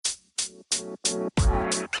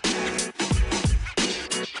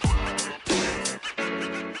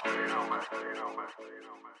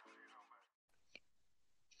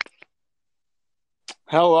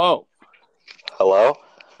Hello. Hello?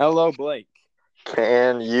 Hello, Blake.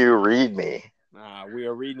 Can you read me? We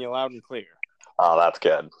are reading you loud and clear. Oh, that's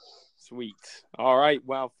good. Sweet. All right.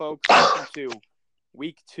 Well, folks, welcome to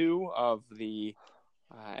week 2 of the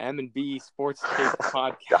M&B Sports Take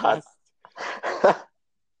podcast.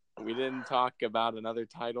 We didn't talk about another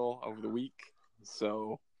title over the week,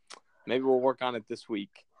 so maybe we'll work on it this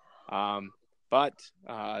week. But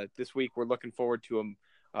this week we're looking forward to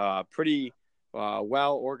a pretty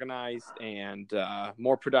well-organized and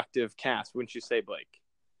more productive cast, wouldn't you say, Blake?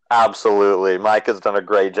 Absolutely. Mike has done a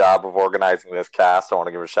great job of organizing this cast. I want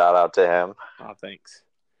to give a shout out to him. Oh, thanks.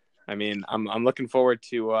 I mean, I'm looking forward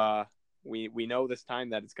to we know this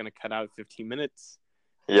time that it's going to cut out at 15 minutes.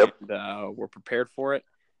 Yep. And, we're prepared for it,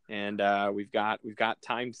 and we've got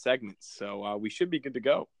timed segments, so we should be good to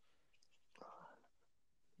go.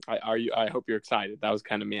 I hope you're excited. That was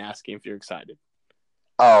kind of me asking if you're excited.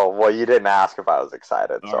 Oh, well, you didn't ask if I was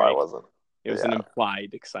excited, so right. I wasn't. It was an implied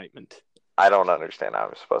excitement. I don't understand how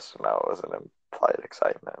I'm supposed to know it was an implied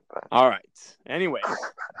excitement. But... All right. Anyways,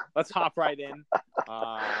 let's hop right in.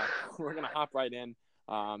 We're going to hop right in.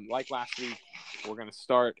 Like last week, we're going to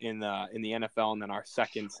start in the NFL, and then our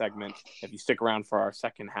second segment, if you stick around for our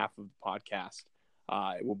second half of the podcast,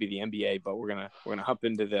 it will be the NBA, but we're going to hop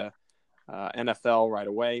into the NFL right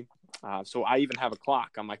away. So I even have a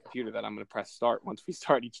clock on my computer that I'm going to press start once we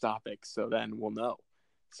start each topic, so then we'll know.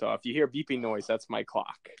 So if you hear beeping noise, that's my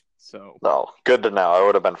clock. So no, good to know. I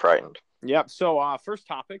would have been frightened. Yep. So first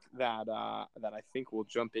topic that I think we'll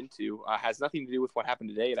jump into has nothing to do with what happened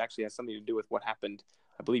today. It actually has something to do with what happened,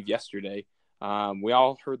 I believe, yesterday. We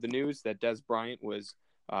all heard the news that Dez Bryant was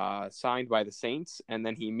signed by the Saints, and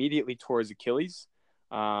then he immediately tore his Achilles.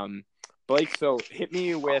 Blake, so hit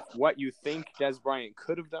me with what you think Dez Bryant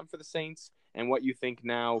could have done for the Saints and what you think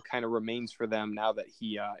now kind of remains for them now that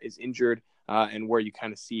he is injured, and where you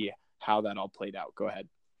kind of see how that all played out. Go ahead.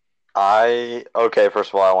 First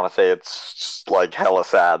of all, I want to say it's just like hella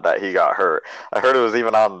sad that he got hurt. I heard it was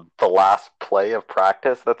even on the last play of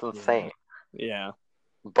practice. That's insane. Yeah.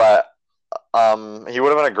 But he would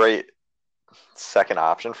have been a great second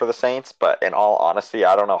option for the Saints, but in all honesty,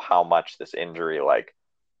 I don't know how much this injury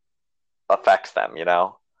affects them, you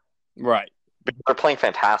know? Right. Because they're playing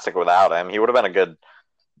fantastic without him. He would have been a good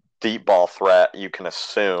deep ball threat, you can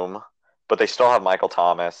assume, but they still have Michael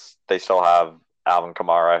Thomas. They still have Alvin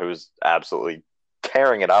Kamara, who's absolutely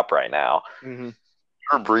tearing it up right now. Mm-hmm.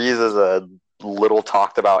 Drew Brees is a little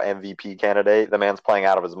talked about MVP candidate. The man's playing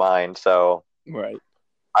out of his mind, so right.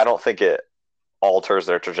 I don't think it alters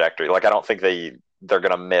their trajectory. I don't think they're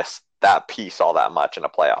gonna miss that piece all that much in a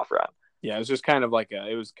playoff run. Yeah, it was just kind of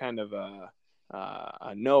a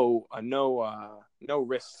no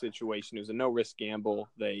risk situation. It was a no risk gamble.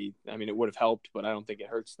 It would have helped, but I don't think it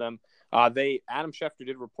hurts them. Adam Schefter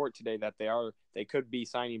did report today that they could be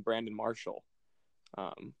signing Brandon Marshall.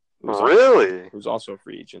 Who's also a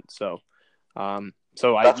free agent. So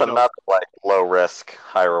that's another low risk,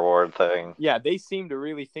 high reward thing. Yeah, they seem to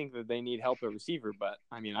really think that they need help at receiver, but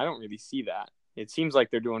I don't really see that. It seems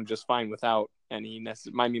like they're doing just fine without any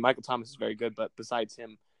Michael Thomas is very good, but besides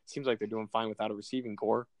him, it seems like they're doing fine without a receiving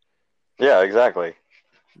core. Yeah, exactly.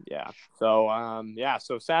 Yeah.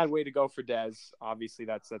 So sad way to go for Dez. Obviously,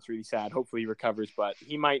 that's really sad. Hopefully he recovers, but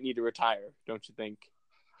he might need to retire, don't you think?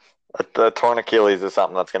 The torn Achilles is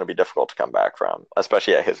something that's going to be difficult to come back from,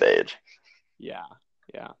 especially at his age. Yeah.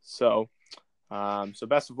 So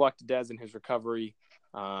best of luck to Dez in his recovery,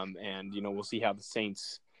 and we'll see how the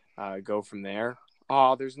Saints go from there.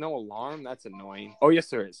 Oh, there's no alarm. That's annoying. Oh, yes,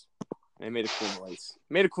 there is. They made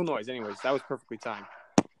a cool noise. Anyways, that was perfectly timed.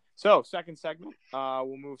 So, second segment,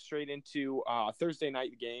 we'll move straight into Thursday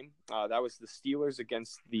night game. That was the Steelers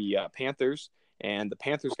against the Panthers, and the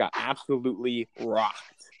Panthers got absolutely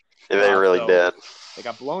rocked. Yeah, they really did. They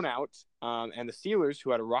got blown out, and the Steelers,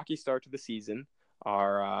 who had a rocky start to the season,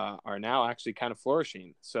 are now actually kind of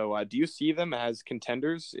flourishing. So, do you see them as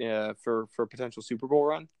contenders for a potential Super Bowl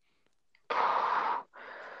run?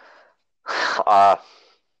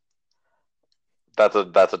 That's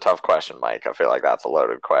a tough question, Mike. I feel like that's a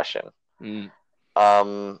loaded question. Mm.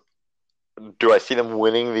 Do I see them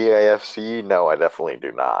winning the AFC? No, I definitely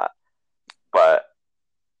do not. But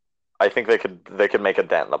I think they could make a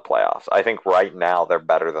dent in the playoffs. I think right now they're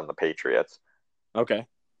better than the Patriots. Okay.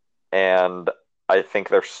 And I think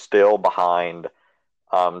they're still behind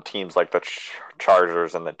teams like the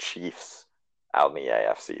Chargers and the Chiefs out in the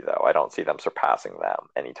AFC, though. I don't see them surpassing them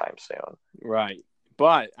anytime soon. Right.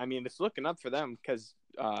 But I mean, it's looking up for them because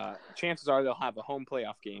chances are they'll have a home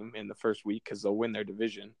playoff game in the first week because they'll win their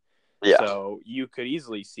division. Yeah. So you could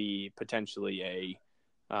easily see potentially a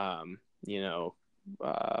home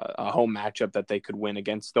matchup that they could win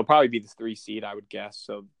against. They'll probably be the 3 seed, I would guess.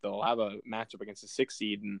 So they'll have a matchup against the 6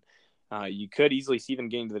 seed, and you could easily see them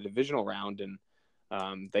getting to the divisional round, and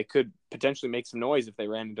they could potentially make some noise if they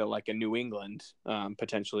ran into like a New England,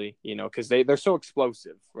 potentially, because they're so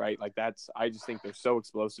explosive, right? Like I just think they're so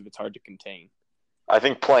explosive, it's hard to contain. I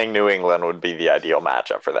think playing New England would be the ideal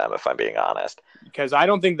matchup for them, if I'm being honest. Because I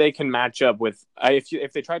don't think they can match up with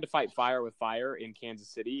if they tried to fight fire with fire in Kansas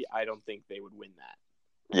City, I don't think they would win that.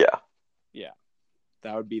 Yeah,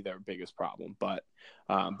 that would be their biggest problem. But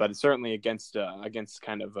it's certainly against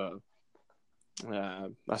kind of a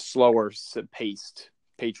slower paced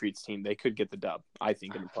Patriots team, they could get the dub, I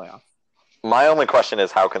think, in the playoff. My only question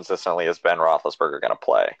is how consistently is Ben Roethlisberger going to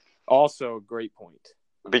play? Also, great point.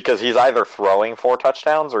 Because he's either throwing 4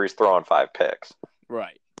 touchdowns or he's throwing 5 picks.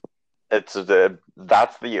 Right. That's the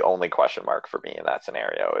only question mark for me in that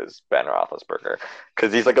scenario is Ben Roethlisberger,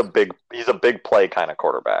 because he's a big play kind of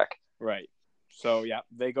quarterback. Right. So yeah,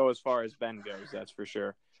 they go as far as Ben goes. That's for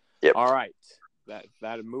sure. Yep. All right.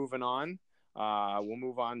 That moving on. We'll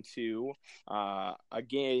move on to a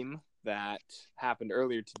game that happened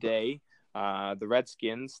earlier today. The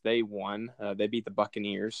Redskins, they won. They beat the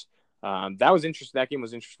Buccaneers. That was interesting. That game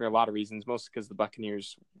was interesting for a lot of reasons, mostly because the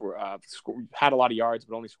Buccaneers had a lot of yards,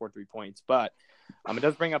 but only scored 3 points. But it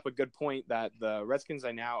does bring up a good point that the Redskins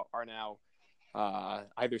are now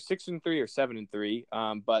either 6-3 or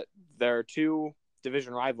 7-3. But their 2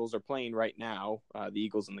 division rivals are playing right now, the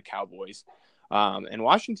Eagles and the Cowboys. And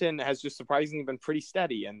Washington has just surprisingly been pretty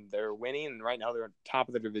steady, and they're winning. And right now they're at the top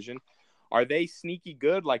of the division. Are they sneaky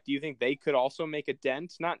good? Like, do you think they could also make a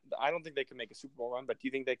dent? I don't think they could make a Super Bowl run, but do you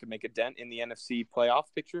think they could make a dent in the NFC playoff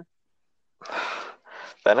picture?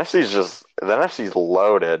 The NFC's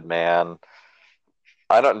loaded, man.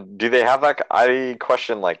 Do they have that? I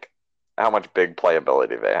question how much big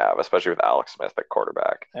playability they have, especially with Alex Smith at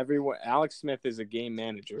quarterback. Alex Smith is a game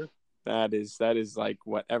manager. That is like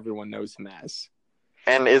what everyone knows him as.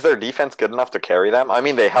 And is their defense good enough to carry them? I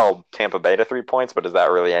mean, they held Tampa Bay to 3 points, but is that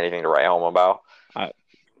really anything to write home about? I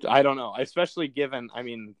don't know, especially given,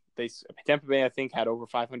 Tampa Bay, I think, had over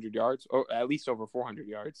 500 yards, or at least over 400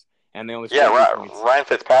 yards, and they only scored Ryan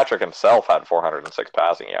Fitzpatrick himself had 406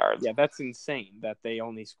 passing yards. Yeah, that's insane that they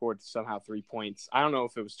only scored somehow 3 points. I don't know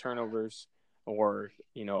if it was turnovers or,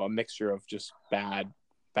 a mixture of just bad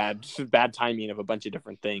timing of a bunch of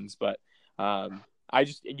different things, but I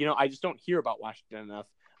just don't hear about Washington enough.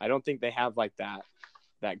 I don't think they have like that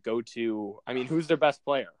go-to. I mean, who's their best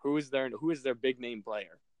player? Who is their big name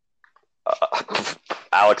player?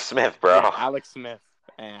 Alex Smith, bro. Yeah, Alex Smith.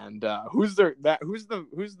 And who's the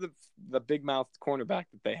big mouth cornerback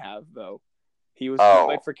that they have though? He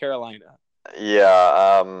played for Carolina.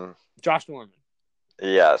 Yeah. Josh Norman.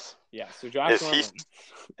 Yes. Yeah. So Josh Norman.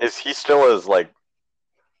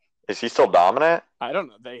 Is he still dominant? I don't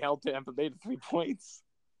know. They held Tampa Bay to 3 points.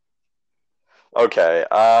 Okay.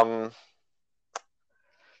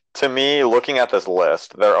 To me, looking at this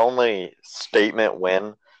list, their only statement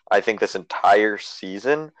win, I think, this entire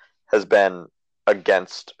season has been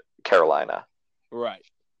against Carolina. Right.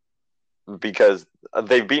 Because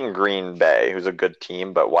they've beaten Green Bay, who's a good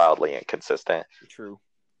team, but wildly inconsistent. True.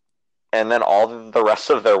 And then all the rest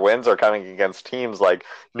of their wins are coming against teams like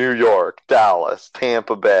New York, Dallas,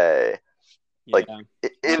 Tampa Bay,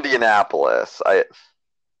 Indianapolis.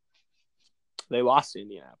 They lost to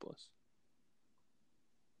Indianapolis.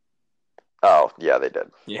 Oh, yeah, they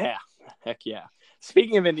did. Yeah. Heck yeah.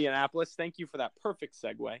 Speaking of Indianapolis, thank you for that perfect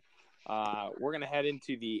segue. We're going to head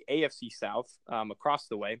into the AFC South across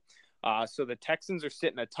the way. So the Texans are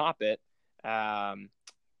sitting atop it and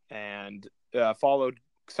followed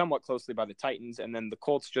somewhat closely by the Titans. And then the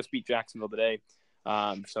Colts just beat Jacksonville today.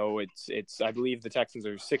 So it's I believe the Texans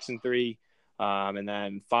are 6-3, and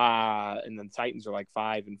then the Titans are like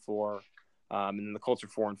 5-4, and then the Colts are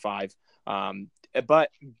 4-5. But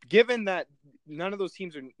given that none of those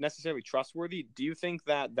teams are necessarily trustworthy, do you think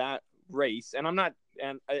that race, and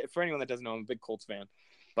for anyone that doesn't know, I'm a big Colts fan,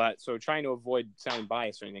 but so trying to avoid sounding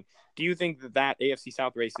biased or anything, do you think that AFC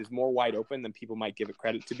South race is more wide open than people might give it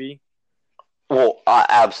credit to be? Well,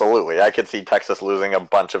 absolutely. I could see Texas losing a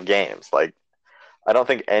bunch of games. I don't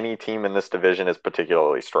think any team in this division is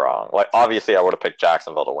particularly strong. Obviously, I would have picked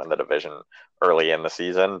Jacksonville to win the division early in the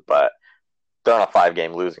season, but they're on a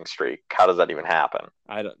 5-game losing streak. How does that even happen?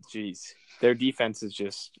 Their defense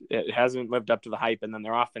is it hasn't lived up to the hype, and then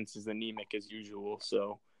their offense is anemic as usual.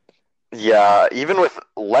 So Yeah, even with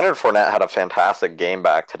Leonard Fournette had a fantastic game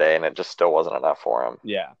back today, and it just still wasn't enough for him.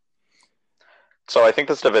 Yeah. So I think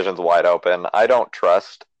this division's wide open. I don't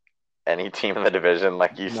trust any team in the division,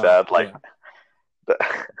 like you No. said. Like, Yeah.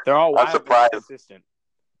 They're all I'm wildly surprised. inconsistent.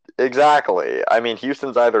 Exactly. I mean,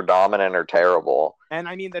 Houston's either dominant or terrible. And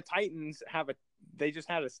I mean, the Titans they just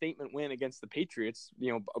had a statement win against the Patriots,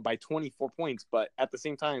 by 24 points. But at the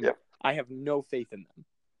same time, Yep. I have no faith in them.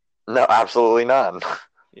 No, absolutely none.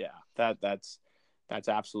 Yeah, that's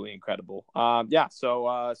absolutely incredible.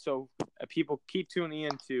 So people keep tuning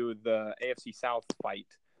into the AFC South fight.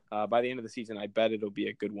 By the end of the season, I bet it'll be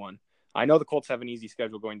a good one. I know the Colts have an easy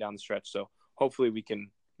schedule going down the stretch, so hopefully we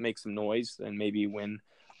can make some noise and maybe win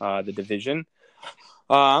the division.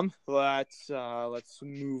 Let's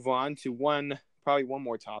move on to probably one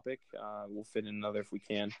more topic. We'll fit in another if we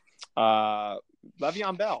can.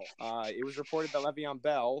 Le'Veon Bell. It was reported that Le'Veon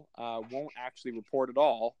Bell won't actually report at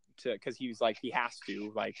all because he was like he has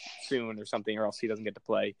to soon or something, or else he doesn't get to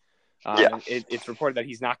play. Yeah. It's reported that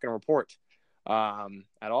he's not going to report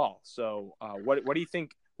at all. So what do you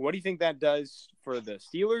think? What do you think that does for the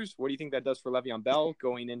Steelers? What do you think that does for Le'Veon Bell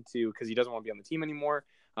going into because he doesn't want to be on the team anymore?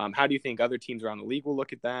 How do you think other teams around the league will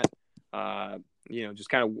look at that? Just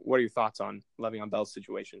kind of what are your thoughts on Le'Veon Bell's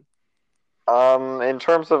situation? In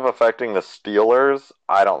terms of affecting the Steelers,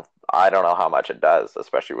 I don't know how much it does,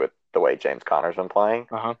 especially with the way James Conner's been playing.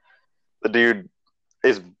 Uh-huh. The dude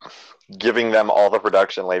is giving them all the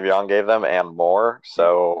production Le'Veon gave them and more,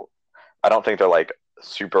 so I don't think they're like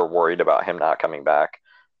super worried about him not coming back.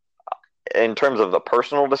 In terms of the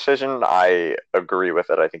personal decision, I agree with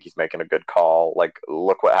it. I think he's making a good call. Like,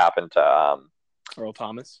 look what happened to Earl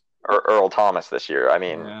Thomas. Earl Thomas this year. I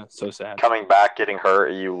mean, yeah, so sad. Coming back, getting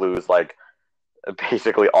hurt, you lose like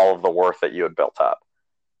basically all of the worth that you had built up.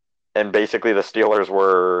 And basically, the Steelers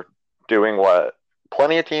were doing what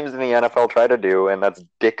plenty of teams in the NFL try to do, and that's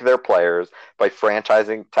dick their players by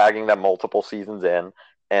tagging them multiple seasons in,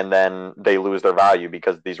 and then they lose their value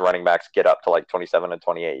because these running backs get up to like 27 and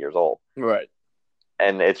 28 years old. Right.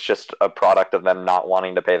 And it's just a product of them not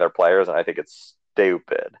wanting to pay their players, and I think it's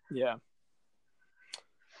stupid. Yeah.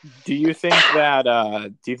 Do you think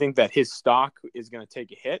that his stock is going to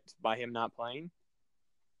take a hit by him not playing?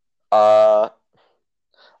 I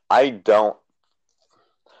don't.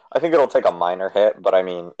 I think it'll take a minor hit, but I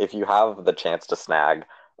mean, if you have the chance to snag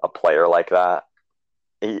a player like that,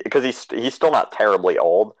 because he's still not terribly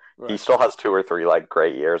old, right. He still has 2 or 3 like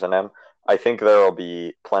great years in him. I think there will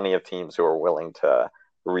be plenty of teams who are willing to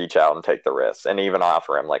reach out and take the risks and even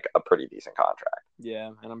offer him like a pretty decent contract.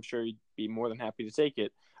 Yeah, and I'm sure he'd be more than happy to take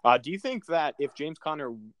it. Do you think that if James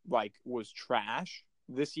Conner was trash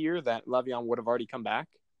this year, that Le'Veon would have already come back?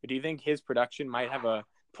 Or do you think his production might have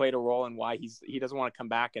played a role in why he doesn't want to come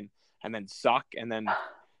back and then suck and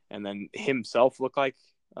then himself look like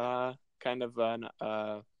kind of an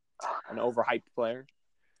overhyped player?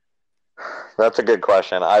 That's a good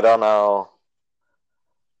question. I don't know.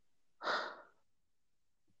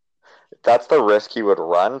 That's the risk he would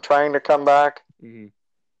run trying to come back in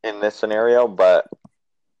this scenario, but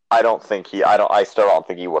I still don't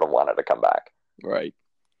think he would have wanted to come back. Right.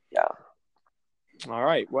 Yeah. All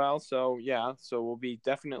right. Well, so it'll be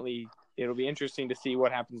interesting to see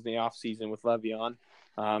what happens in the offseason with Le'Veon,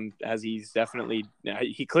 as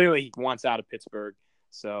he clearly wants out of Pittsburgh.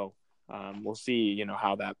 So we'll see,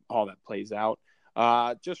 how all that plays out.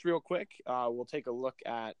 Just real quick, we'll take a look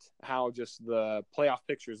at how just the playoff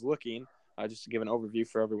picture is looking, just to give an overview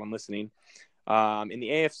for everyone listening. In the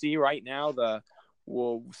AFC right now,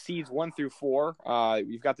 seeds 1 through 4.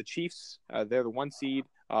 You've got the Chiefs. They're the 1 seed.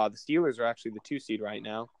 The Steelers are actually the 2 seed right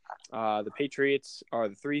now. The Patriots are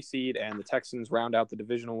the 3 seed, and the Texans round out the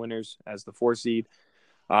divisional winners as the 4 seed.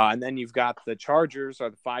 And then you've got the Chargers are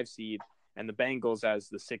the 5 seed, and the Bengals as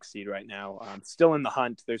the 6 seed right now. Still in the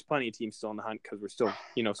hunt. There's plenty of teams still in the hunt because we're still,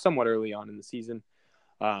 somewhat early on in the season.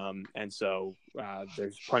 And so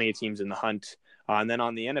there's plenty of teams in the hunt. And then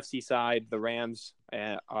on the NFC side, the Rams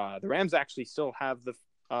actually still have the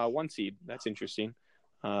 1 seed. That's interesting.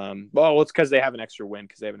 Well, it's because they have an extra win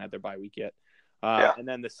because they haven't had their bye week yet. And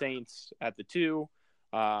then the Saints at the 2,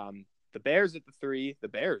 the Bears at the 3. The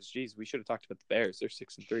Bears, geez, we should have talked about the Bears. They're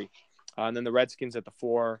 6-3. And then the Redskins at the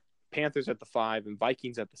 4, Panthers at the 5, and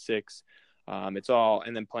Vikings at the 6. It's all,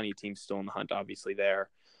 and then plenty of teams still in the hunt, obviously there.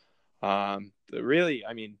 Really,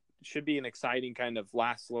 I mean, it should be an exciting kind of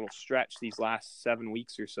last little stretch these last 7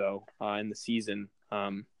 weeks or so in the season.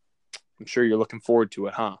 I'm sure you're looking forward to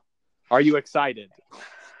it, huh? Are you excited?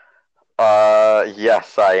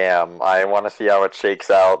 Yes, I am. I want to see how it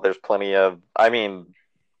shakes out. There's plenty of, I mean,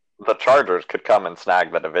 the Chargers could come and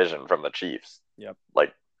snag the division from the Chiefs. Yep.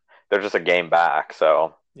 Like, they're just a game back.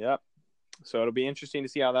 So Yep. So it'll be interesting to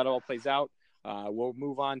see how that all plays out. We'll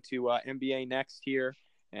move on to NBA next here,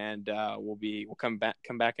 and we'll come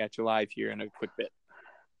back at you live here in a quick bit.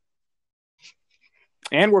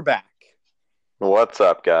 And we're back. what's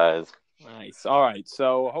up, guys? Nice. All right.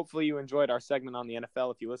 So hopefully you enjoyed our segment on the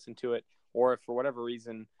NFL if you listened to it, or if for whatever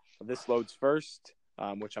reason this loads first,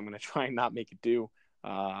 which I'm going to try and not make it do.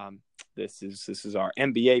 This is our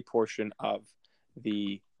NBA portion of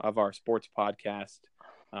our sports podcast.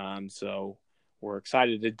 So we're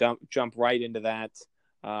excited to jump right into that.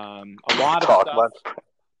 A lot of stuff.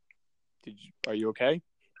 Are you okay?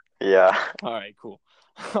 Yeah. All right. Cool.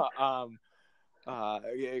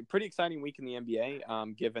 Pretty exciting week in the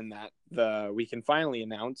NBA, given that we can finally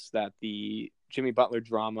announce that the Jimmy Butler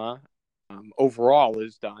drama overall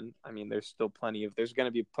is done. I mean, there's going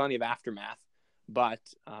to be plenty of aftermath, but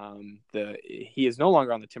he is no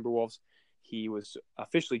longer on the Timberwolves. He was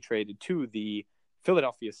officially traded to the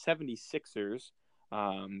Philadelphia 76ers.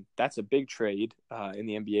 That's a big trade in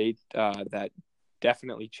the NBA that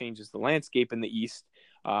definitely changes the landscape in the East.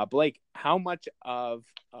 Blake, how much does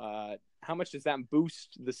that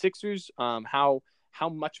boost the Sixers? How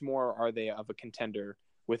much more are they of a contender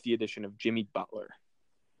with the addition of Jimmy Butler?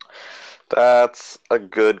 That's a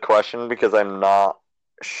good question because I'm not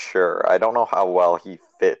sure. I don't know how well he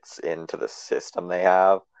fits into the system they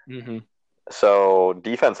have. Mm-hmm. So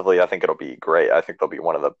defensively, I think it'll be great. I think they'll be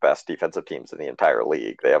one of the best defensive teams in the entire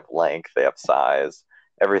league. They have length, they have size,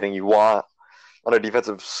 everything you want on a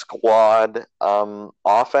defensive squad.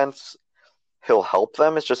 Offense, he'll help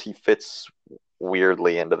them. It's just he fits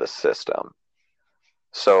weirdly into the system.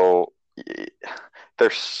 So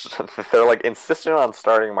they're like insistent on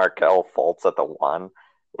starting Markelle Fultz at the 1,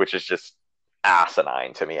 which is just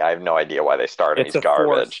asinine to me. I have no idea why they started. He's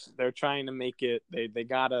garbage. Force. They're trying to make it. They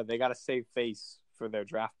gotta save face for their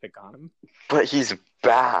draft pick on him. But he's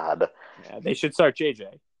bad. Yeah, they should start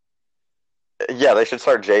JJ. Yeah, they should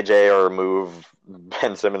start JJ or move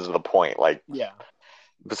Ben Simmons to the point. Like, yeah.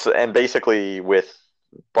 And basically with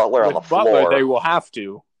Butler on the floor, they will have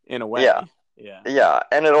to in a way. Yeah,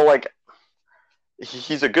 and it'll like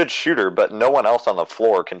he's a good shooter, but no one else on the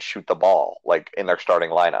floor can shoot the ball like in their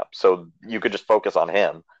starting lineup. So you could just focus on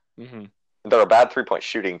him. Mm-hmm. They're a bad 3-point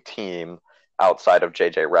shooting team outside of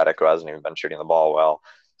JJ Redick, who hasn't even been shooting the ball well.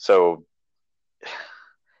 So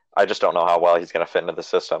I just don't know how well he's going to fit into the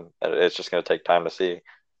system. It's just going to take time to see.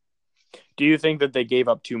 Do you think that they gave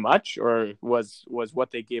up too much, or was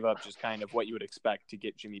what they gave up just kind of what you would expect to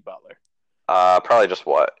get Jimmy Butler? Probably just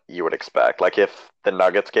what you would expect. Like if the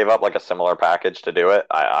Nuggets gave up like a similar package to do it,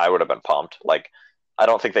 I would have been pumped. Like I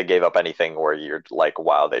don't think they gave up anything where you're like,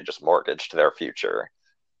 wow, they just mortgaged their future.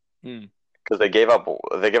 Because they gave up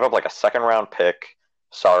like a 2nd-round pick,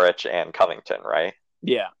 Saric and Covington, right?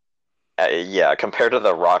 Yeah. Yeah, compared to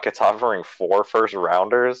the Rockets offering 4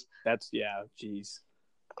 first-rounders. Geez.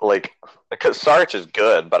 Like, because Saric is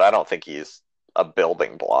good, but I don't think he's a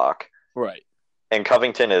building block. Right. And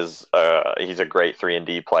Covington is he's a great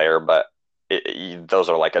 3-and-D player, but those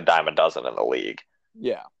are like a dime a dozen in the league.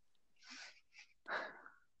 Yeah.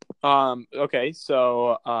 Okay,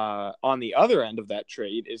 so on the other end of that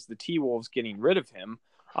trade is the T-Wolves getting rid of him.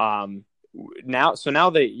 Now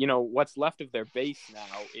they, what's left of their base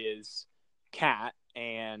now is Cat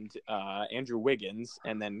and Andrew Wiggins,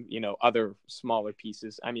 and then other smaller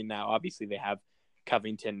pieces. I mean, now obviously they have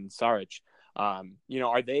Covington and Saric.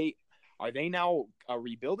 Are they now a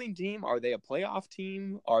rebuilding team? Are they a playoff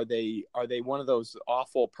team? Are they one of those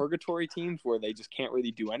awful purgatory teams where they just can't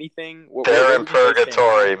really do anything? They're in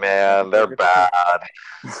purgatory, man. They're bad.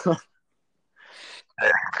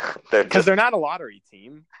 Because they're not a lottery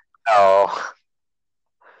team. No.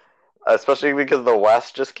 Especially because the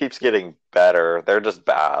West just keeps getting better. They're just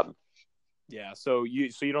bad. Yeah, so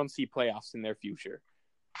you don't see playoffs in their future.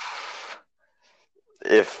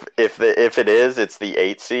 If it is, it's the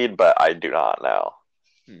 8 seed, but I do not know.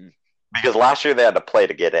 Because last year they had to play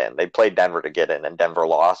to get in. They played Denver to get in, and Denver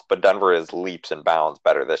lost. But Denver is leaps and bounds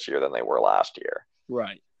better this year than they were last year.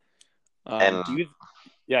 Right. Go ahead.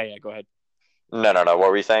 No. What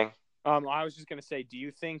were you saying? I was just going to say, do you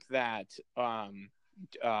think that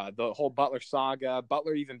the whole Butler saga,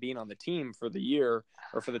 Butler even being on the team for the year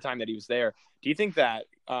or for the time that he was there, do you think that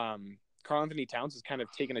Karl-Anthony Towns has kind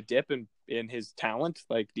of taken a dip in his talent?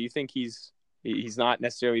 Like, do you think he's not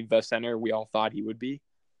necessarily the center we all thought he would be?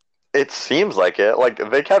 It seems like it. Like,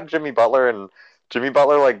 they kept Jimmy Butler, and Jimmy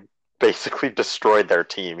Butler, like, basically destroyed their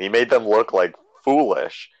team. He made them look, like,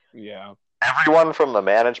 foolish. Yeah. Everyone from the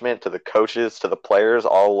management to the coaches to the players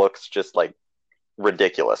all looks just, like,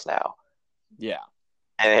 ridiculous now. Yeah.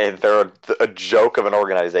 and they're a joke of an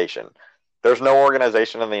organization. There's no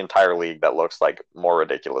organization in the entire league that looks like more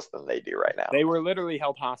ridiculous than they do right now. They were literally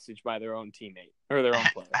held hostage by their own teammate or their own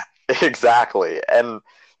player. Exactly. And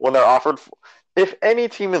when they're offered, if any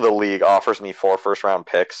team in the league offers me 4 first-round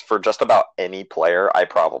picks for just about any player, I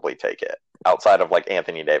probably take it. Outside of like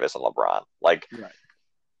Anthony Davis and LeBron, like Right.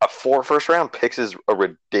 a 4 first-round picks is a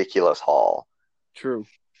ridiculous haul. True.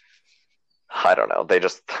 I don't know.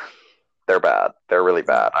 They're bad. They're really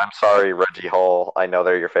bad. I'm sorry, Reggie Hull. I know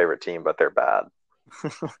they're your favorite team, but they're bad.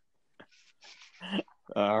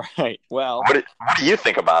 All right. Well, What do you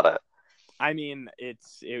think about it? I mean,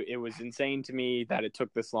 it was insane to me that it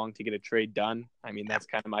took this long to get a trade done. I mean, that's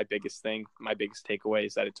kind of my biggest thing. My biggest takeaway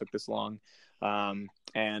is that it took this long.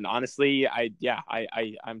 And honestly,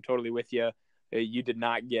 I'm totally with you. You did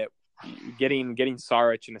not getting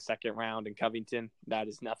Saric in the second round in Covington. That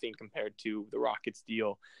is nothing compared to the Rockets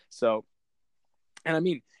deal. So, and I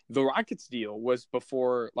mean, the Rockets deal was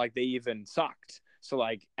before like they even sucked. So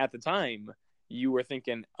like at the time, you were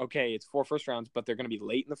thinking, okay, it's 4 first rounds, but they're going to be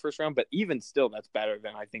late in the first round. But even still, that's better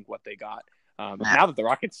than I think what they got. Now that the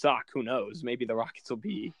Rockets suck, who knows? Maybe the Rockets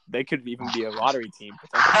they could even be a lottery team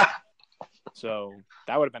potentially. So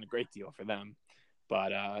that would have been a great deal for them.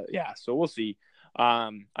 But so we'll see.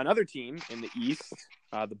 Another team in the East,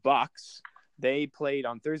 the Bucks, they played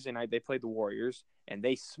on Thursday night. They played the Warriors, and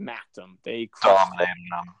they smacked them. They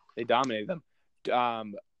dominated them.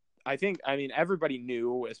 I mean, everybody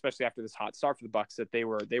knew, especially after this hot start for the Bucks, that they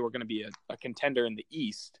were going to be a contender in the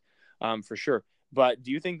East, for sure. But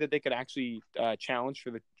do you think that they could actually challenge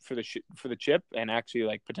for the chip and actually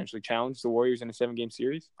like potentially challenge the Warriors in a 7-game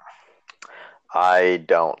series? I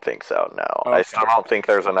don't think so, no. Okay. I still don't think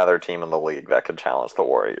there's another team in the league that could challenge the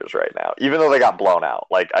Warriors right now, even though they got blown out.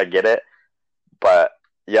 Like, I get it, but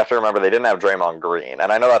you have to remember they didn't have Draymond Green. And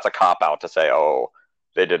I know that's a cop-out to say, oh,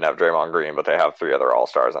 they didn't have Draymond Green, but they have 3 other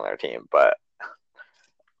All-Stars on their team. But,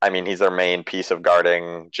 I mean, he's their main piece of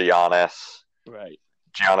guarding Giannis. Right.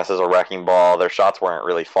 Giannis is a wrecking ball. Their shots weren't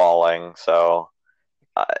really falling, so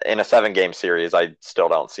in a 7-game series, I still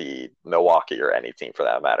don't see Milwaukee or any team for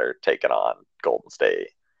that matter taking on Golden State.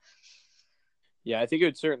 Yeah, I think it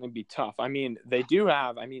would certainly be tough. I mean, they do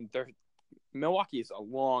have. I mean, Milwaukee is a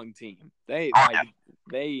long team. They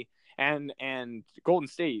and Golden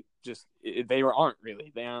State aren't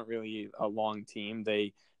really a long team.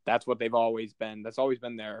 That's what they've always been. That's always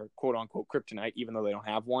been their quote unquote kryptonite, even though they don't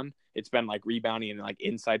have one. It's been like rebounding and like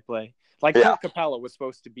inside play. Like Clint Capella was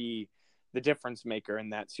supposed to be the difference maker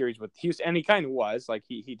in that series with Houston, and he kind of was. Like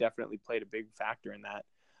he definitely played a big factor in that.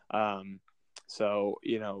 So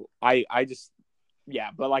I just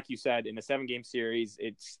but like you said, in a 7-game series,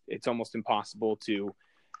 it's almost impossible to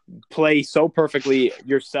play so perfectly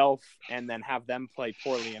yourself and then have them play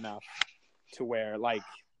poorly enough to where like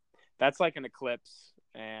that's like an eclipse,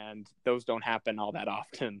 and those don't happen all that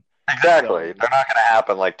often. Exactly. So, they're not going to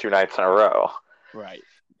happen like 2 nights in a row. Right.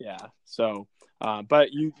 Yeah. So,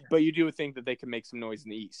 but you do think that they can make some noise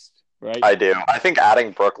in the East, right? I do. I think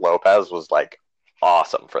adding Brook Lopez was like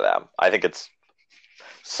awesome for them. I think it's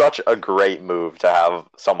such a great move to have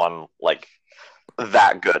someone like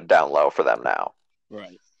that good down low for them now.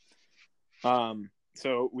 Right.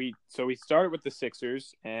 So we started with the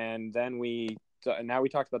Sixers, and then now we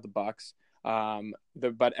talked about the Bucks.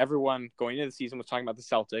 But everyone going into the season was talking about the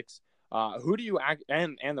Celtics. Who do you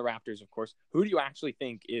and the Raptors, of course. Who do you actually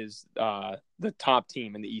think is the top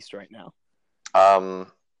team in the East right now? I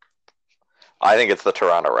think it's the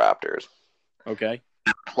Toronto Raptors. Okay.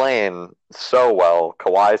 They're playing so well.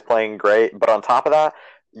 Kawhi's playing great, but on top of that,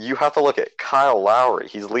 you have to look at Kyle Lowry.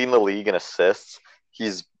 He's leading the league in assists.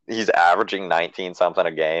 He's averaging 19 something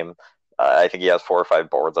a game. I think he has 4 or 5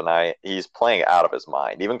 boards a night. He's playing out of his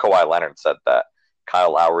mind. Even Kawhi Leonard said that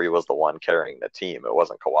Kyle Lowry was the one carrying the team. It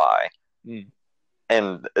wasn't Kawhi.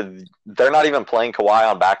 And they're not even playing Kawhi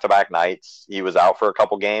on back-to-back nights. He was out for a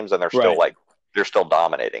couple games, and they're still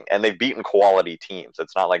dominating. And they've beaten quality teams.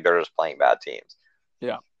 It's not like they're just playing bad teams.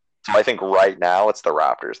 Yeah. So I think right now it's the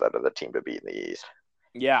Raptors that are the team to beat in the East.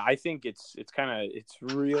 Yeah, I think it's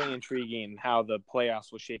really intriguing how the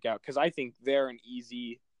playoffs will shake out, because I think they're an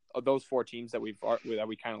easy of those 4 teams that we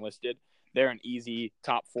kind of listed. They're an easy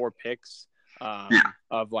top 4 picks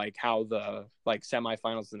of like how the like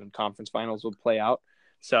semifinals and conference finals will play out.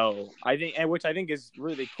 So I think, and which I think is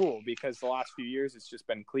really cool, because the last few years it's just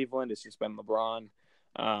been Cleveland, it's just been LeBron,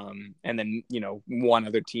 and then one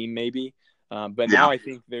other team maybe. But now I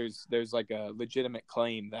think there's like a legitimate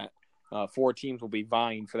claim that 4 teams will be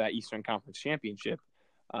vying for that Eastern Conference championship.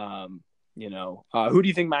 Who do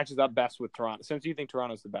you think matches up best with Toronto? Since you think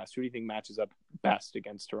Toronto's the best, who do you think matches up best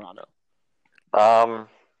against Toronto? Um,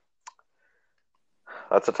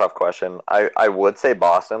 that's a tough question. I would say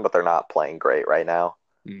Boston, but they're not playing great right now.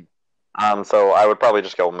 Mm. So I would probably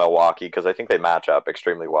just go with Milwaukee because I think they match up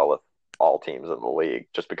extremely well with all teams in the league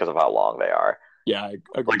just because of how long they are. Yeah, I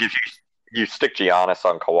agree. Like if you stick Giannis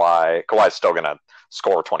on Kawhi, Kawhi's still gonna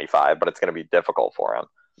score 25, but it's gonna be difficult for him.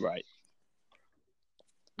 Right.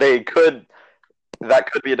 They could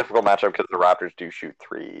That could be a difficult matchup because the Raptors do shoot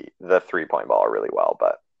the 3-point ball really well,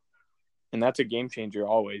 but And that's a game changer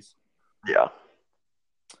always. yeah.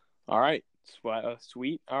 All right.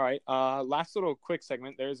 Sweet. All right. Last little quick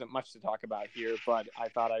segment. There isn't much to talk about here, but I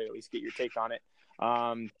thought I'd at least get your take on it.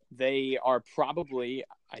 They are probably,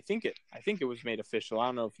 I think it was made official. I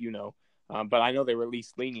don't know if you know, but I know they were at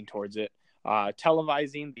least leaning towards it.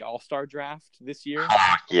 Televising the All-Star draft this year.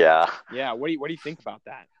 Yeah. Yeah. What do you think about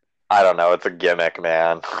that? I don't know. It's a gimmick,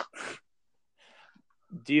 man.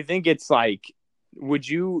 Do you think it's like,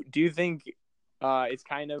 do you think it's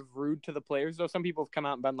kind of rude to the players though? Some people have come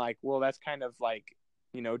out and been like, well, that's kind of like,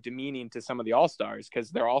 demeaning to some of the All-Stars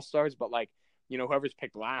because they're All-Stars, but like, whoever's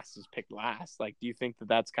picked last is picked last. Like, do you think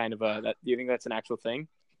that's kind of do you think that's an actual thing?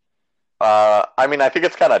 I mean, I think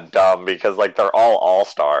it's kind of dumb because like they're all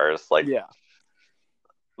stars, like, Yeah.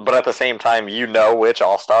 but at the same time, which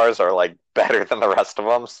all stars are like better than the rest of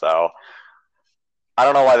them. So I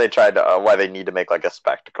don't know why they need to make like a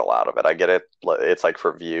spectacle out of it. I get it; it's like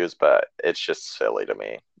for views, but it's just silly to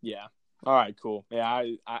me. Yeah. All right. Cool. Yeah.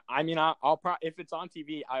 I mean, I'll probably if it's on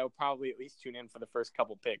TV, I'll probably at least tune in for the first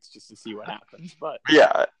couple picks just to see what happens. But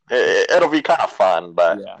yeah, it'll be kind of fun.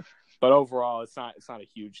 But yeah. But overall, it's not a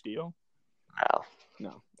huge deal.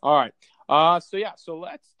 No. All right. So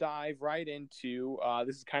let's dive right into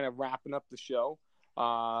this is kind of wrapping up the show.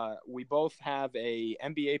 We both have a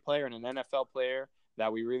NBA player and an NFL player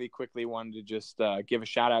that we really quickly wanted to just give a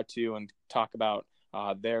shout out to and talk about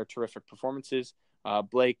their terrific performances.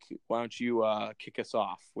 Blake, why don't you kick us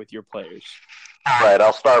off with your players? All right,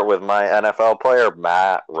 I'll start with my NFL player,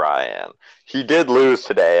 Matt Ryan. He did lose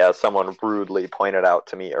today, as someone rudely pointed out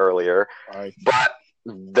to me earlier. Right. But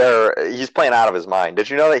he's playing out of his mind. Did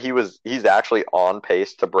you know that he's actually on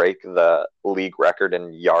pace to break the league record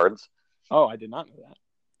in yards? Oh, I did not know that.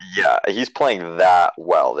 Yeah, he's playing that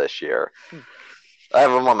well this year. I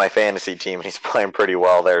have him on my fantasy team, and he's playing pretty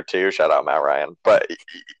well there too. Shout out Matt Ryan. But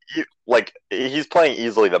he's playing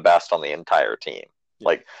easily the best on the entire team. Yeah.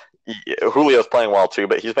 Like Julio's playing well too,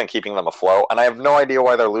 but he's been keeping them afloat, and I have no idea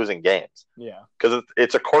why they're losing games. Yeah, because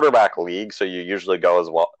it's a quarterback league, so you usually go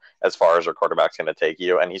as far as your quarterback's going to take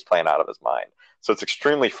you, and he's playing out of his mind. So it's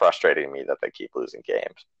extremely frustrating to me that they keep losing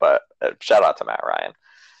games. But shout out to Matt Ryan.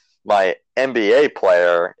 My NBA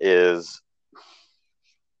player is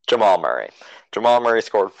Jamal Murray. Jamal Murray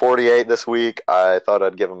scored 48 this week. I thought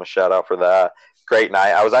I'd give him a shout out for that. Great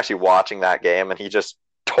night. I was actually watching that game, and he just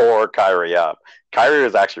tore Kyrie up. Kyrie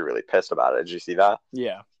was actually really pissed about it. Did you see that?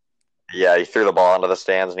 Yeah. Yeah, he threw the ball into the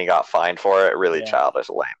stands, and he got fined for it. Really childish,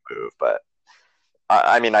 lame move. But,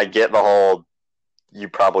 I mean, I get the whole you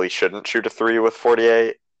probably shouldn't shoot a three with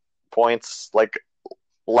 48 points, like,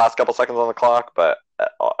 last couple seconds on the clock, but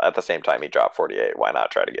at the same time, he dropped 48. Why not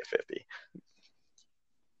try to get 50?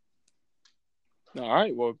 All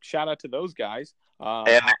right. Well, shout out to those guys.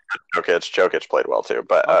 And Jokic played well too.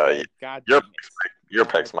 But your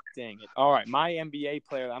picks, Mike. Dang it! All right, my NBA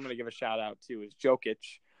player that I'm going to give a shout out to is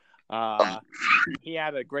Jokic. He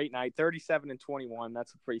had a great night, 37 and 21.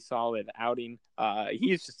 That's a pretty solid outing.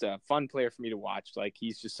 He's just a fun player for me to watch. Like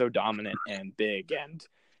he's just so dominant and big, and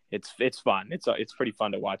it's fun. It's pretty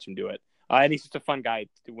fun to watch him do it. And he's just a fun guy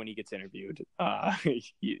when he gets interviewed.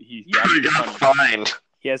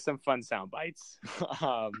 He has some fun sound bites.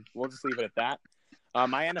 We'll just leave it at that.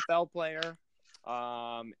 My NFL player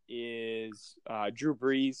is Drew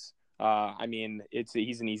Brees. I mean,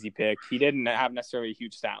 he's an easy pick. He didn't have necessarily a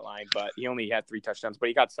huge stat line, but he only had 3 touchdowns. But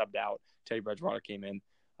he got subbed out. Teddy Bridgewater came in.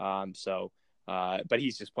 But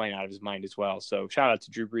he's just playing out of his mind as well. So shout out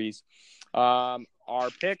to Drew Brees. Our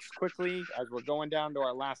picks quickly as we're going down to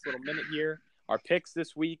our last little minute here. Our picks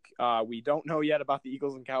this week, we don't know yet about the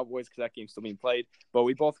Eagles and Cowboys because that game's still being played. But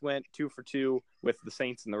we both went 2 for 2 with the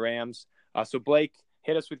Saints and the Rams. So Blake,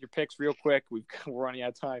 hit us with your picks real quick. We're running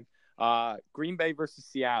out of time. Green Bay versus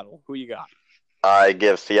Seattle. Who you got? I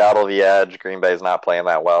give Seattle the edge. Green Bay's not playing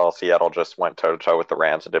that well. Seattle just went toe-to-toe with the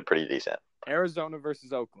Rams and did pretty decent. Arizona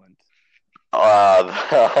versus Oakland.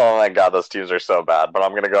 Oh my God, those teams are so bad. But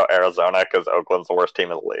I'm going to go Arizona because Oakland's the worst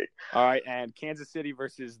team in the league. All right, and Kansas City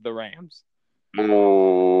versus the Rams.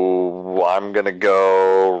 Ooh, I'm going to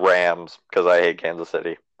go Rams because I hate Kansas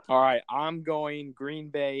City. All right, I'm going Green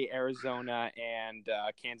Bay, Arizona, and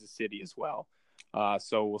Kansas City as well.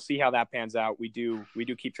 So we'll see how that pans out. We do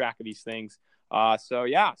keep track of these things.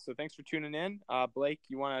 So thanks for tuning in. Blake,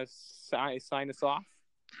 you want to sign us off?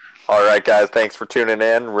 All right, guys, thanks for tuning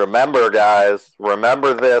in. Remember, guys,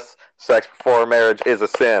 remember this: sex before marriage is a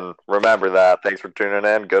sin. Remember that. Thanks for tuning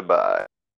in. Goodbye.